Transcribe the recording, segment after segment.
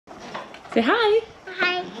Say hi.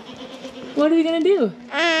 Hi. What are we gonna do?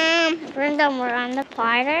 We're on the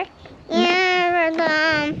platter. And we're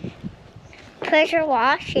gonna pressure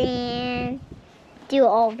wash and do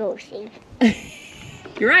all those things.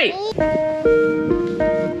 You're right.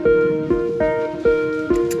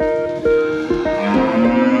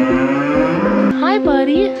 Hi,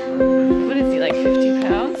 buddy. What is he, like 50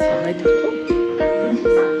 pounds? Hi.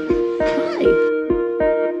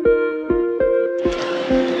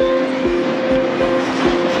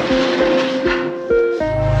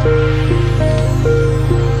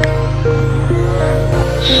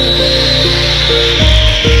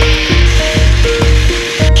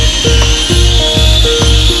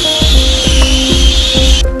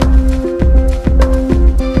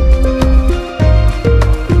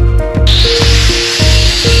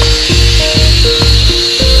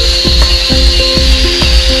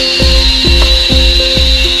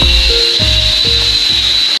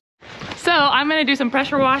 I'm gonna do some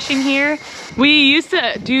pressure washing here. We used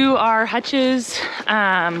to do our hutches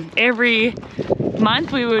every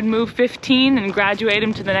month. We would move 15 and graduate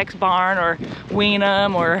them to the next barn or wean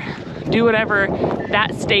them or do whatever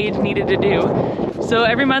that stage needed to do. So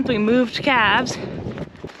every month we moved calves.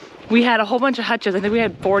 We had a whole bunch of hutches. I think we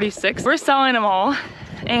had 46. We're selling them all.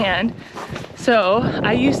 And so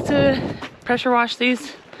I used to pressure wash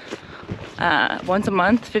these once a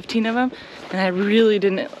month, 15 of them. And I really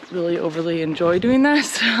didn't overly enjoy doing that.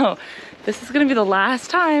 So this is gonna be the last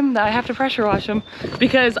time that I have to pressure wash them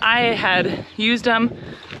because I had used them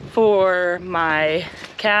for my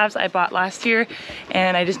calves I bought last year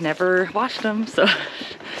and I just never washed them, so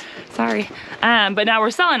sorry. But now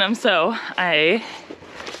we're selling them, so I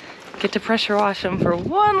get to pressure wash them for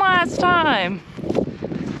one last time.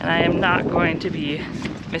 And I am not going to be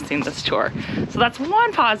missing this chore. So that's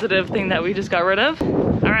one positive thing that we just got rid of.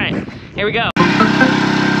 All right, here we go.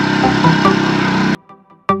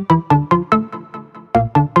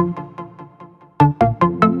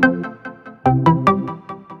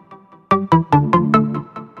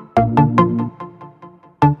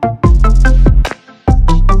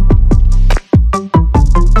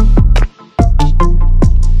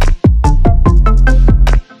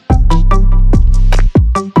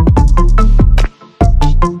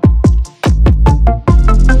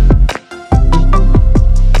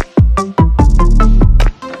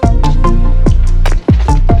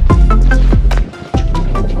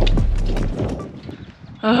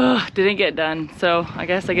 Didn't get done, so I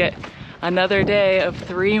guess I get another day of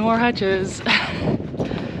 3 more hutches.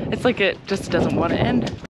 It's like it just doesn't want to end.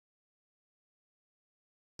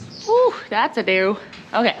 Whew, that's a do.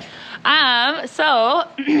 Okay, so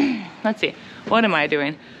let's see, what am I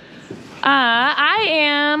doing? I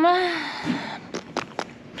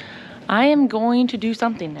am going to do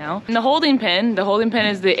something now. And the holding pen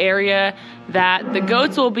is the area that the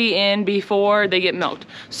goats will be in before they get milked.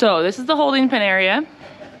 So this is the holding pen area.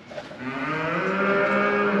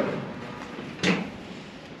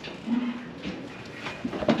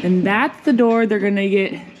 And that's the door they're gonna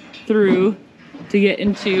get through to get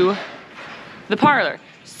into the parlor.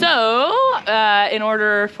 So, in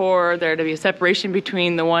order for there to be a separation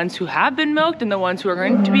between the ones who have been milked and the ones who are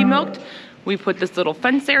going to be milked, we put this little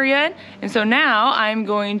fence area in. And so now I'm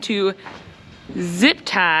going to zip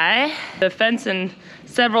tie the fence in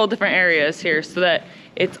several different areas here so that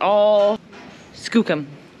it's all skookum.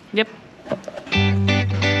 Yep.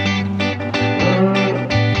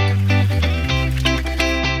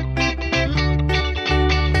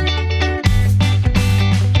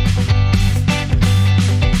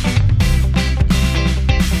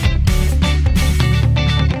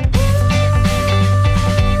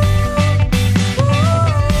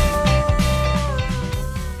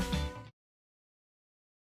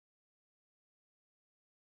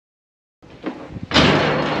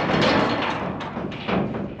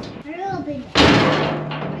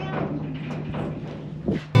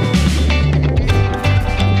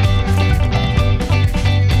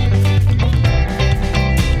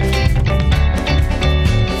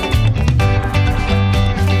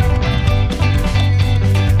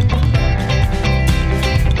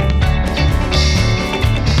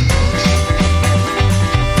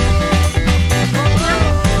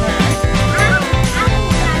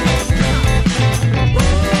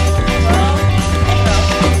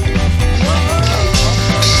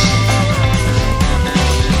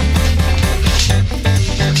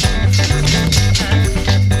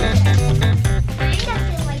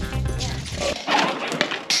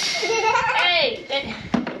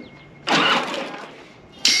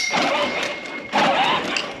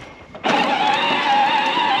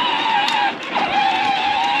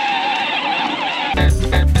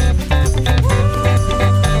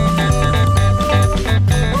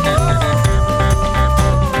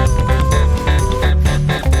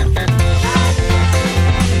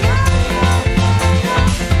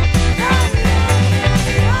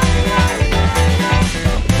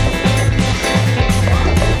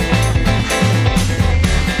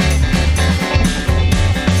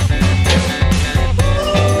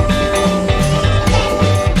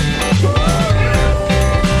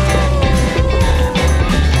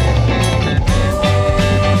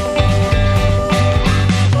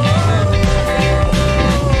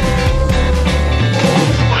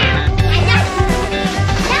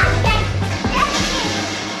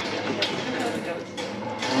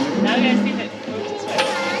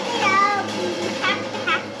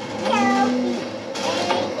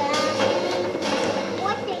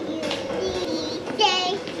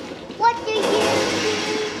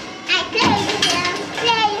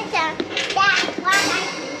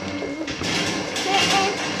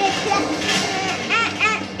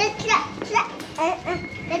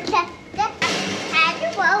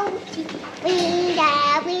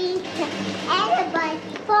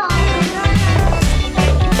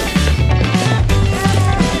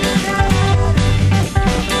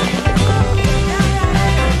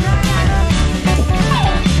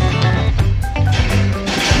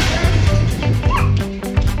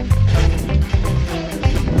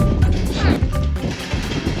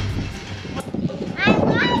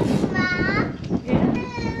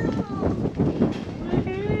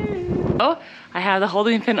 have the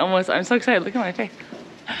holding pen almost. I'm so excited. Look at my face.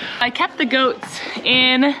 I kept the goats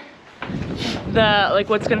in the, like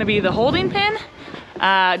what's gonna be the holding pen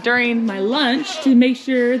during my lunch to make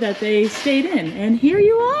sure that they stayed in. And here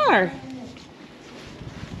you are.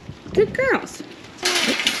 Good girls.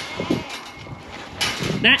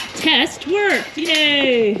 That test worked,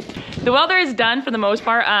 yay. The welder is done for the most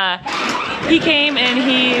part. He came and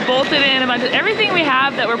he bolted in a bunch of, everything we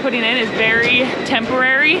have that we're putting in is very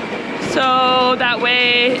temporary. So that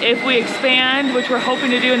way, if we expand, which we're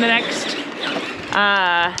hoping to do in the next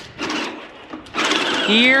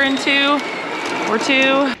year and two,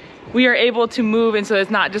 we are able to move. And so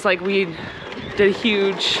it's not just like we did a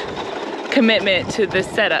huge commitment to this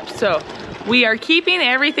setup. So we are keeping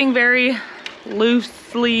everything very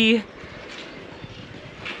loosely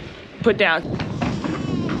put down.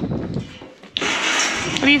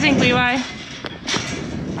 What do you think, Levi?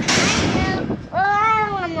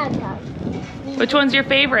 Which one's your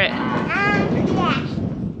favorite?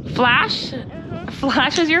 Flash. Flash?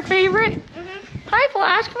 Flash is your favorite? Hi,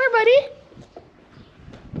 Flash. Come here, buddy.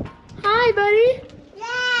 Hi, buddy.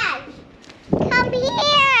 Flash. Come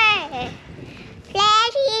here.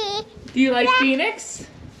 Flashy. Do you like Phoenix?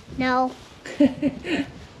 No.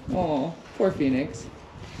 Oh, poor Phoenix.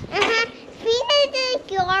 Phoenix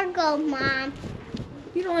is your goat, Mom.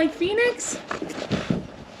 You don't like Phoenix?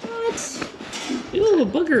 What? You little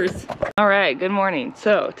boogers. All right, good morning.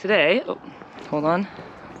 So today, oh, hold on.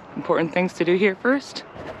 Important things to do here first.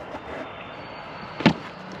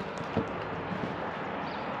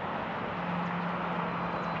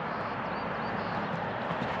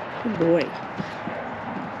 Good boy.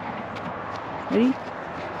 Ready?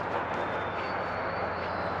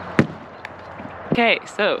 Okay,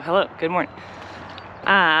 so hello, good morning.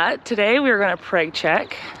 Today we are gonna preg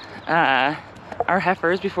check our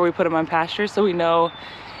heifers before we put them on pasture, so we know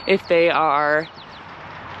if they are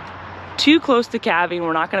too close to calving.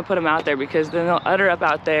 We're not gonna put them out there because then they'll udder up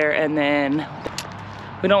out there, and then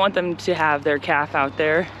we don't want them to have their calf out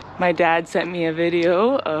there. My dad sent me a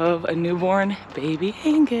video of a newborn baby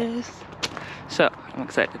Angus. So I'm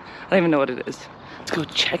excited. I don't even know what it is. Let's go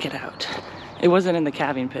check it out. It wasn't in the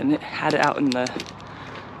calving pen. It had it out in the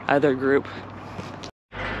other group.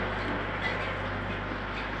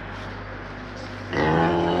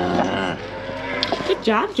 Good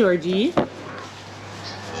job, Georgie.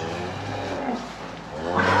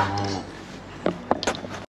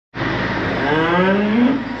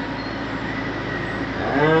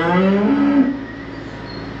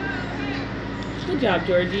 Good job,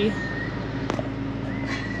 Georgie.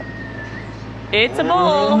 It's a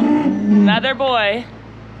bull, another boy.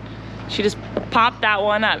 She just popped that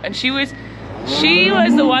one up, and she was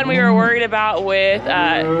the one we were worried about with,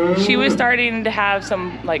 she was starting to have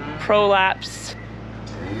some like prolapse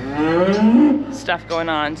stuff going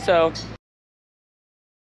on, so.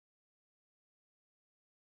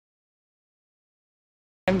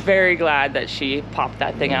 I'm very glad that she popped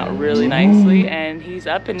that thing out really nicely, and he's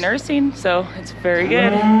up and nursing, so it's very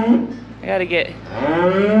good. I gotta get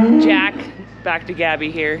Jack back to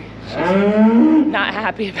Gabby here. She's not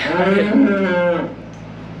happy about it.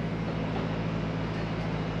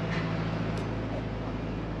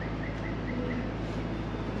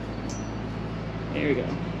 There you go.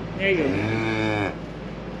 There you go.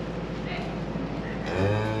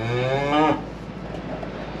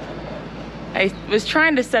 I was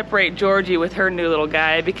trying to separate Georgie with her new little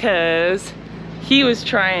guy because he was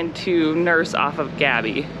trying to nurse off of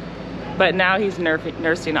Gabby, but now he's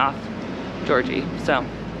nursing off Georgie, so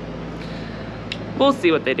we'll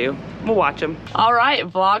see what they do. We'll watch them. All right,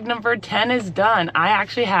 vlog number 10 is done. I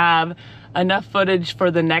actually have enough footage for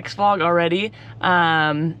the next vlog already.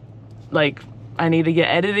 Like, I need to get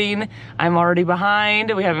editing. I'm already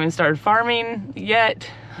behind. We haven't even started farming yet.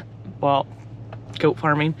 Well, goat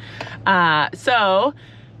farming. So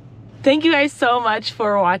thank you guys so much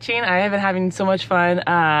for watching. I have been having so much fun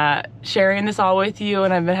sharing this all with you,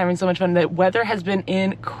 and I've been having so much fun. The weather has been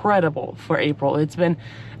incredible for April. It's been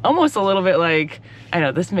almost a little bit like, I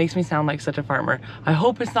know this makes me sound like such a farmer. I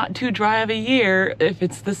hope it's not too dry of a year if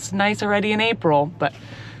it's this nice already in April, but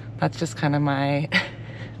that's just kind of my,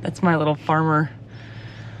 that's my little farmer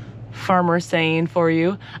saying for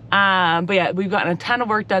you. But yeah, we've gotten a ton of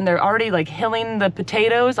work done. They're already like hilling the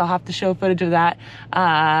potatoes. I'll have to show footage of that.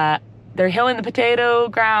 They're hilling the potato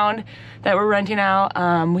ground that we're renting out.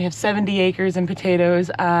 We have 70 acres in potatoes.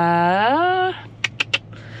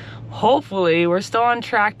 Hopefully we're still on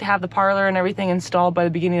track to have the parlor and everything installed by the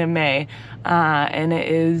beginning of May. And it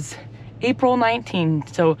is April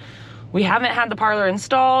 19th. So we haven't had the parlor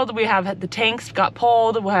installed. We have the tanks got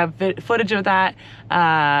pulled. We'll have footage of that.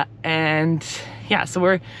 And yeah, so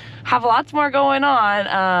we're have lots more going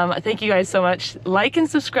on. Thank you guys so much. Like and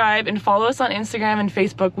subscribe and follow us on Instagram and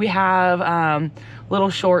Facebook. We have little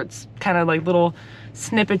shorts, kind of like little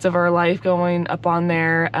snippets of our life going up on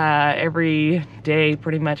there every day,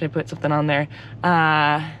 pretty much. I put something on there.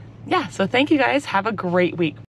 Yeah, so thank you guys. Have a great week.